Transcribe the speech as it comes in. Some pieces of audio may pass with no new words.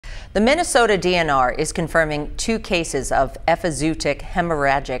The Minnesota DNR is confirming 2 cases of Epizootic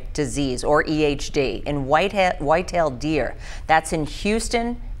Hemorrhagic Disease, or EHD, in whitetail deer. That's in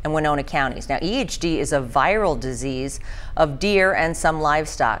Houston and Winona counties. Now, EHD is a viral disease of deer and some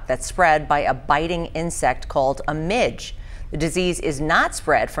livestock that's spread by a biting insect called a midge. The disease is not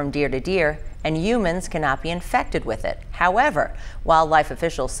spread from deer to deer, and humans cannot be infected with it. However, wildlife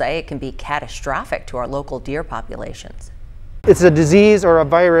officials say it can be catastrophic to our local deer populations. It's a disease or a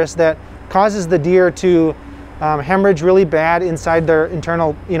virus that causes the deer to hemorrhage really bad inside their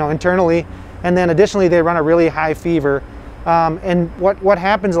internally, and then additionally they run a really high fever. And what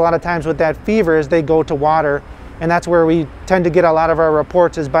happens a lot of times with that fever is they go to water, and that's where we tend to get a lot of our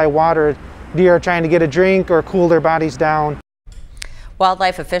reports is by water. Deer are trying to get a drink or cool their bodies down.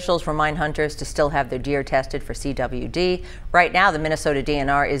 Wildlife officials remind hunters to still have their deer tested for CWD. Right now, the Minnesota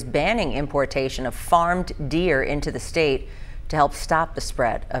DNR is banning importation of farmed deer into the state to help stop the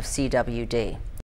spread of CWD.